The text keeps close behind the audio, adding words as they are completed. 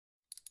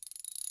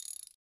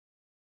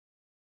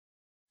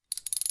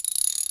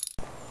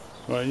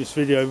Right, in this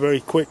video, very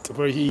quick,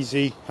 very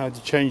easy, how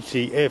to change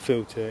the air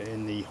filter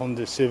in the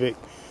Honda Civic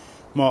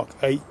Mark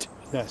 8.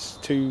 That's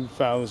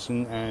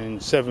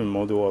 2007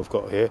 model I've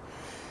got here.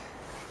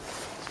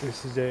 So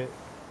this is a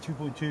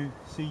 2.2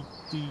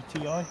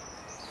 CDTI.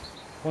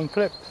 One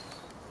clip.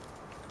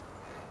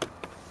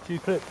 Two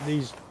clip.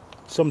 These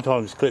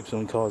sometimes clips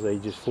on cars, they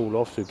just fall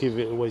off, so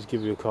always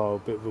give your car a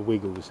bit of a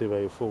wiggle to see if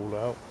they fall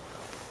out.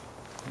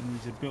 And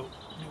these are built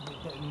a little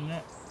bit better than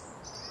that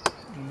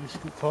in this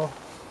good car.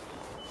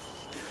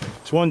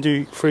 So 1,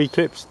 2, 3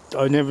 clips.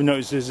 I never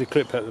noticed there's a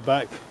clip at the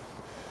back.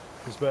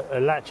 There's a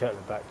latch at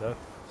the back though,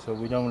 so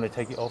we don't want to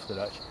take it off the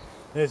latch.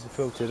 There's the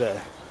filter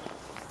there.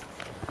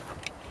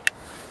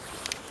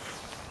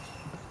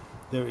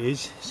 There it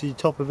is. See the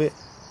top of it?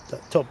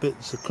 That top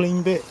bit's the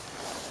clean bit.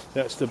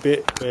 That's the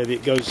bit where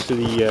it goes to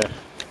the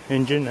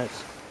engine.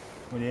 That's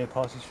where the air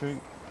passes through.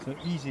 So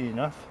easy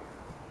enough.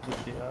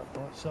 Lift it up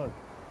like so.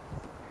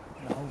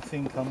 And the whole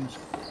thing comes.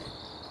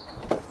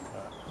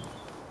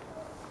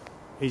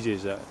 Easy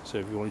as that. So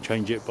if you want to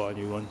change it, buy a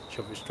new one,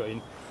 shove it straight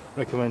in.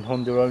 Recommend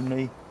Honda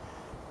only.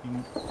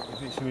 If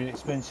it's really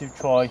expensive,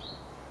 try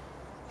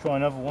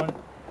another one.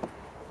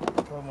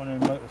 Try one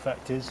of the motor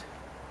factors.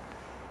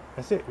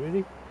 That's it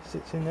really.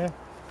 Sits in there.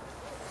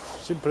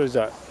 Simple as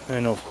that.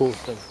 And of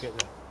course, don't forget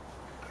to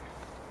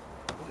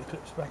put the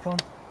clips back on.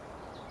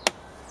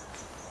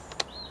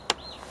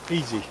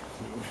 Easy.